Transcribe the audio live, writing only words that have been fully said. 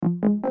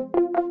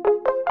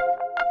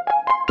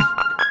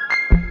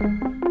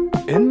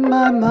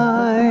my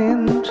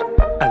mind,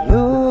 I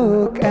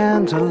look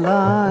and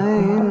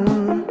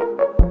align,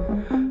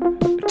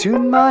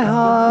 tune my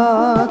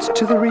heart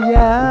to the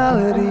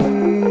reality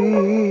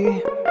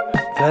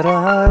that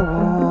I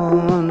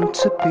want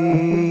to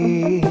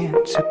be.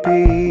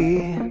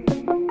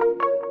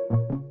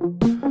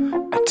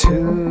 I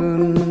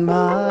tune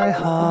my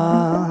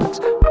heart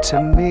to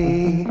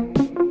me.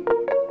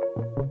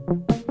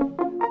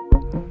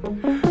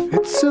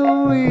 It's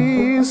so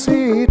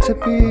easy to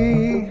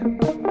be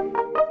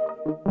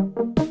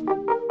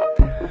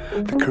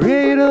the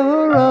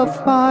creator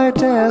of my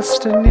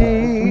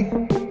destiny.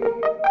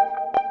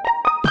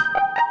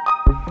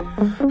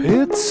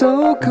 It's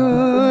so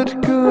good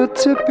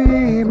to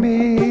be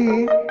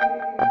me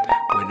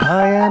when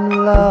I am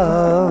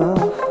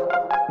love.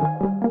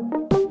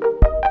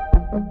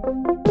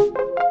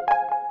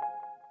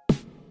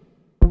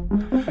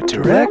 I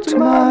direct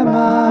my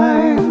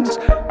mind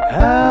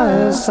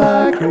as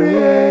I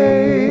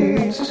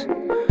create.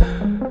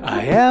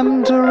 I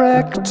am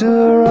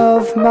director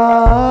of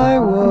my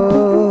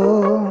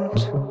world,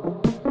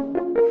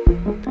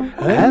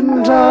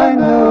 and I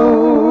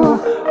know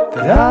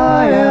that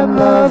I am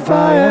love.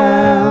 I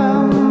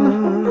am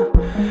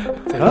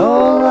that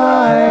all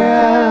I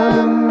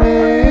am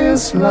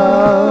is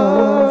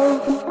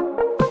love.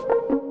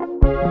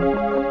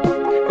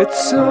 It's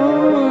so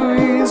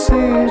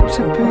easy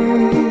to be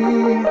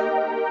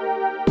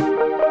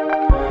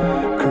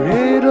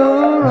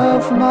creator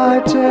of my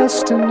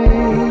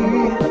destiny.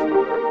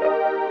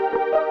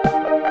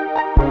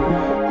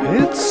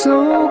 It's so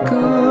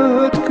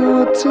good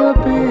to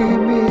be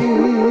me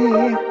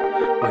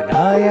when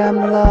I am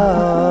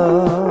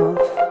love.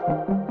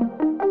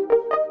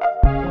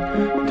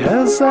 And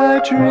as I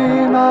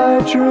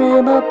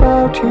dream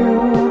about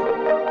you,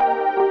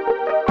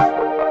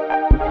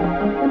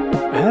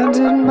 and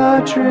in my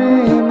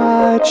dream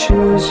I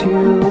choose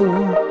you.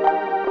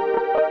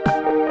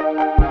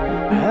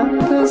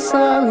 And as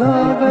I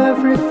love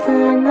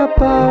everything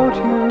about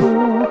you,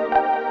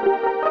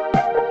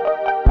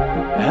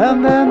 and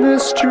then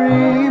this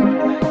dream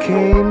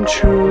came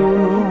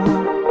true,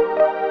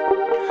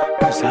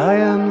 'cause I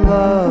am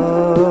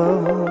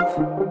love.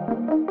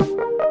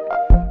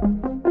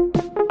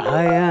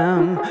 I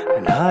am,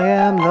 and I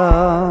am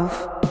love.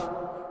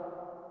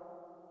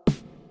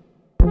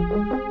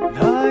 And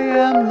I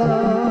am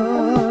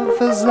love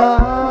as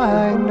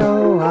I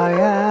know I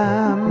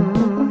am.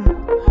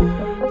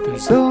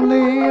 There's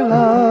only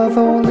love,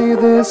 only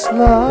this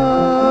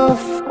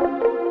love.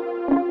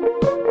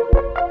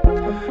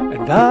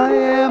 And I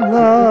am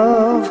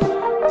love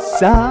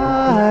as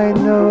I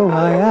know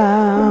I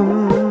am.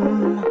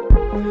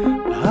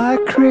 I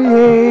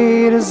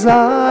create as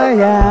I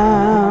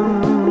am,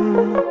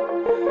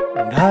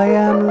 and I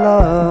am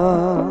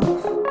love.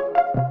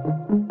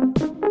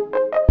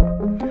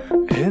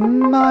 In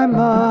my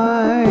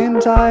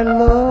mind I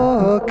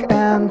look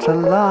and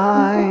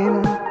align,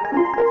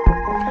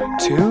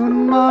 tune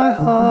my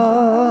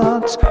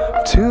heart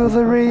to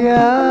the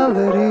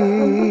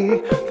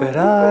reality that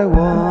I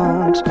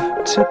want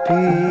to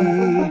be,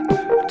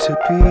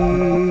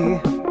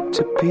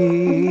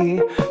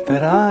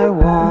 that I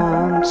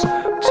want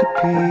to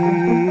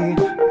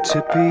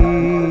be.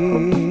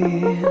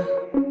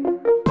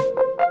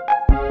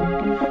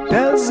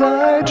 As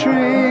I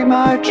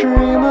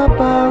dream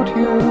about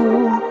you,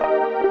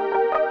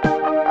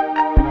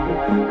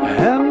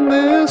 and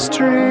this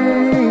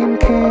dream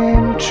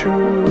came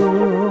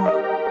true,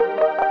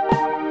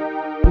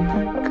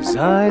 'cause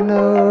I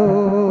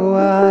know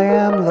I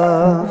am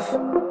love.